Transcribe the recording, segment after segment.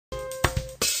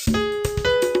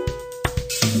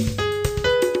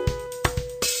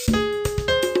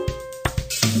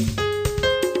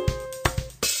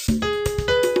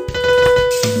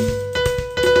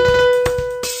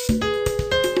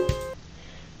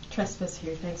Tressbuzz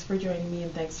here. Thanks for joining me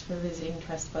and thanks for visiting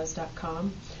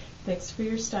Tressbuzz.com. Thanks for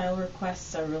your style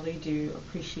requests. I really do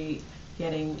appreciate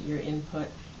getting your input,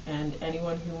 and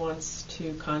anyone who wants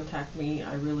to contact me,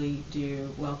 I really do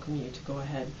welcome you to go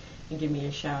ahead and give me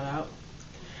a shout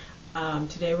out.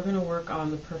 Today we're going to work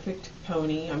on the perfect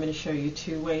pony. I'm going to show you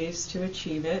 2 ways to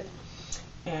achieve it,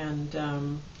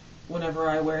 and whenever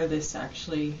I wear this,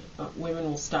 actually, women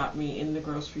will stop me in the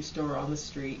grocery store on the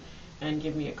street and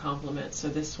give me a compliment, so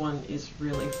this one is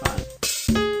really fun.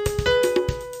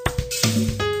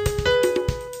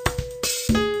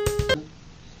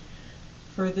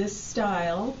 For this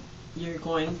style, you're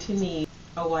going to need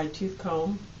a wide tooth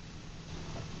comb,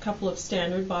 a couple of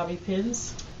standard bobby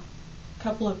pins, a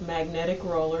couple of magnetic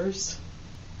rollers,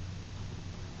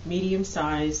 medium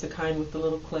size, the kind with the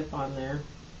little clip on there,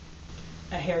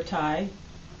 a hair tie,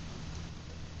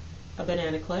 a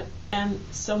banana clip, and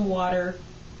some water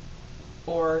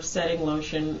or setting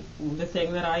lotion. The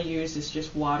thing that I use is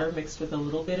just water mixed with a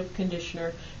little bit of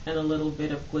conditioner and a little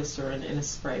bit of glycerin in a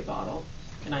spray bottle,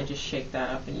 and I just shake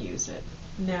that up and use it.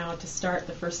 Now to start,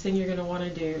 the first thing you're going to want to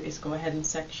do is go ahead and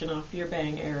section off your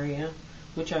bang area,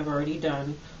 which I've already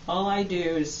done. All I do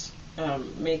is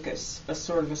make a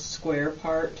sort of a square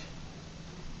part.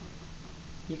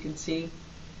 You can see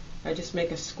I just make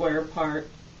a square part,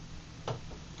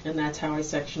 and that's how I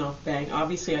section off bang.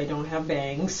 Obviously I don't have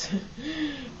bangs,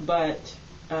 but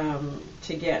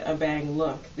to get a bang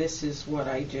look, this is what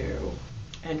I do.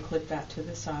 And clip that to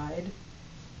the side,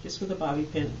 just with a bobby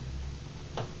pin.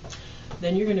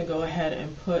 Then you're going to go ahead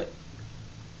and put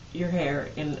your hair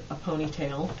in a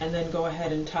ponytail, and then go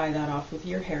ahead and tie that off with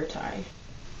your hair tie.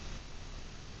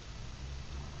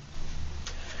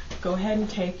 Go ahead and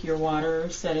take your water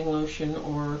setting lotion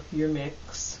or your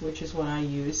mix, which is what I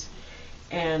use,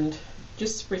 and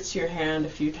just spritz your hand a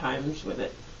few times with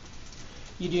it.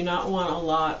 You do not want a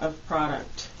lot of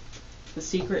product. The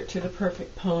secret to the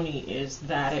perfect pony is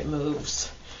that it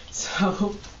moves.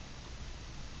 So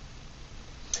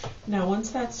now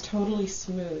once that's totally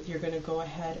smooth, you're going to go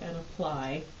ahead and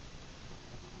apply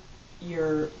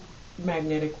your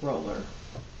magnetic roller.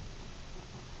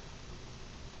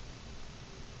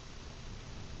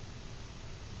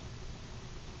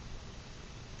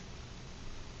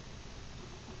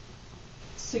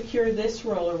 Secure this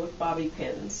roller with bobby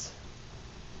pins.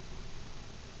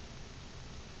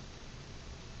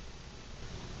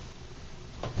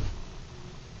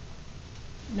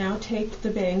 Now take the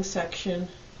bang section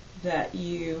that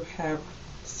you have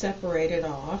separated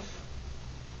off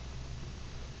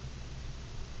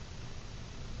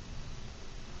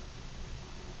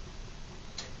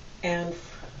and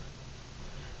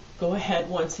go ahead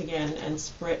once again and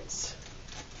spritz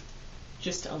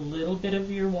just a little bit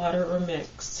of your water or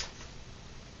mix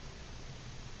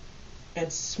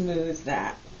and smooth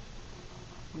that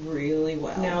really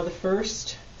well. Now the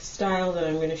first style that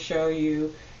I'm going to show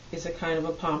you is a kind of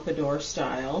a pompadour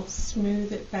style.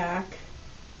 Smooth it back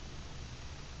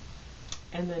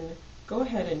and then go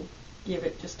ahead and give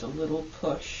it just a little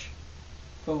push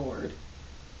forward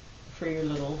for your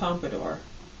little pompadour.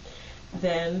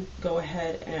 Then go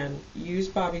ahead and use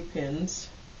bobby pins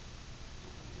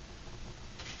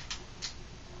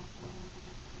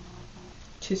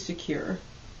to secure.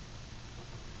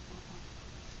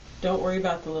 Don't worry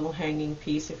about the little hanging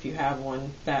piece if you have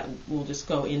one. That will just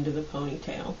go into the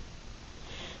ponytail.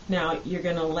 Now you're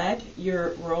going to let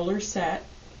your roller set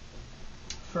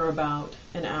for about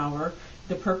an hour.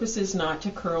 The purpose is not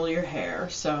to curl your hair,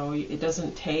 so it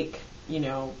doesn't take,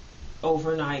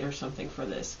 overnight or something for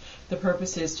this. The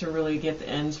purpose is to really get the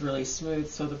ends really smooth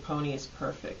so the pony is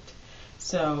perfect.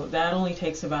 So that only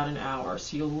takes about an hour.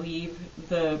 So you'll leave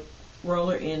the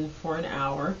roller in for an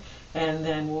hour, and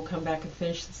then we'll come back and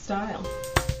finish the style.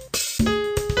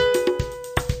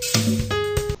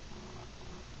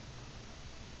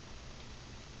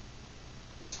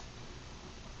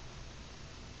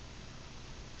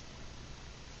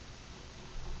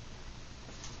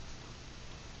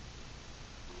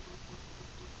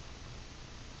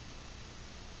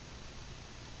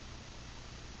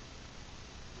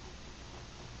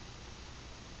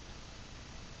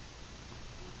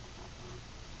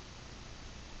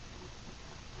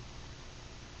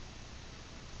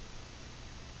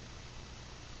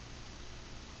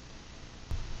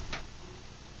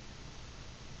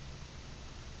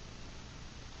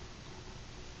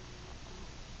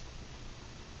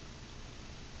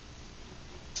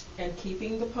 And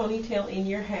keeping the ponytail in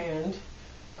your hand,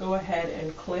 go ahead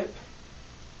and clip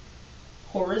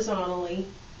horizontally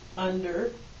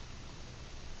under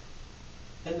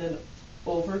and then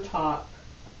over top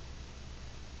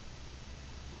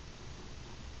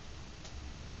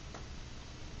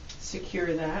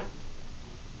secure that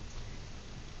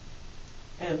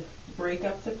and break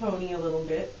up the pony a little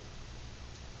bit.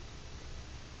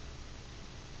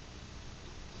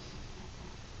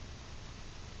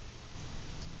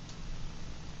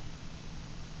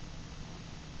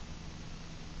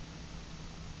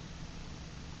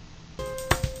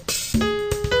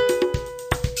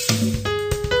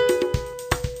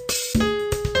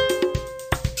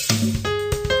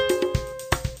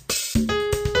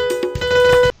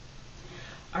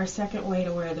 Our second way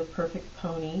to wear the perfect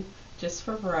pony, just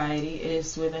for variety,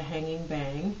 is with a hanging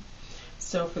bang.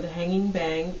 So for the hanging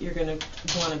bang, you're going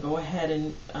to want to go ahead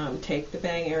and take the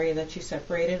bang area that you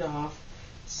separated off,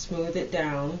 smooth it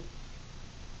down,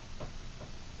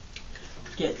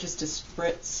 get just a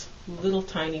spritz, little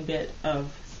tiny bit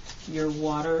of your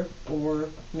water or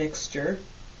mixture,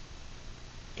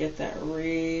 get that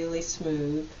really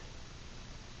smooth.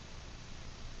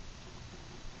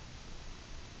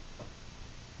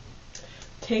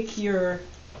 Take your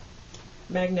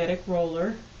magnetic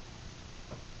roller,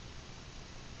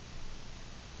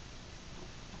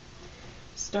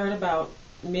 start about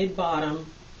mid-bottom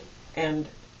and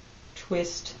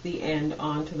twist the end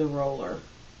onto the roller.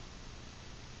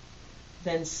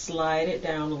 Then slide it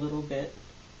down a little bit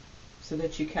so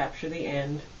that you capture the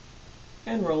end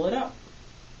and roll it up.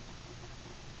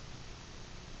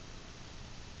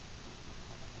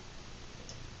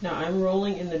 Now I'm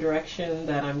rolling in the direction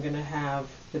that I'm going to have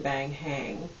the bang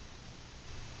hang.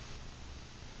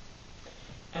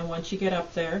 And once you get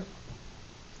up there,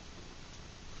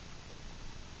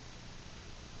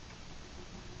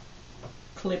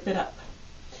 clip it up.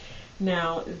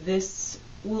 Now this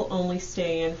will only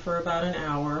stay in for about an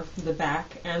hour. The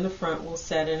back and the front will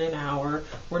set in an hour.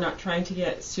 We're not trying to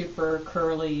get super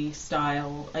curly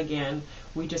style again.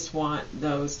 We just want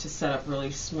those to set up really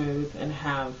smooth and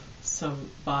have some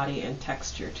body and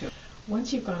texture to it.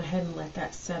 Once you've gone ahead and let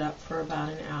that set up for about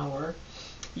an hour,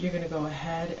 you're going to go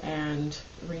ahead and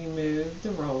remove the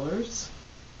rollers.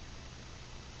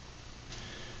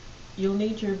 You'll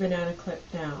need your banana clip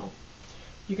now.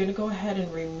 You're going to go ahead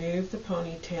and remove the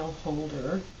ponytail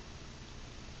holder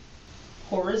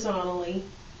horizontally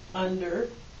under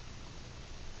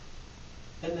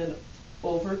and then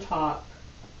over top.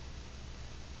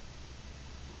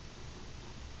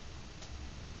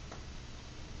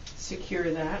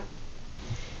 Secure that.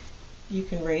 You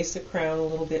can raise the crown a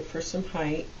little bit for some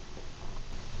height.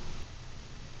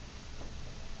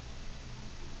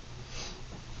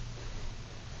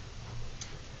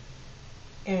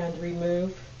 And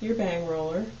remove your bang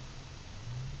roller.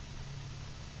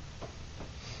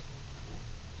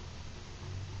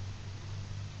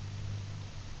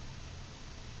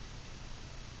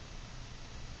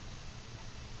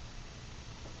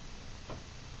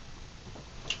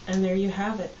 And there you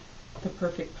have it, the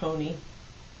perfect pony.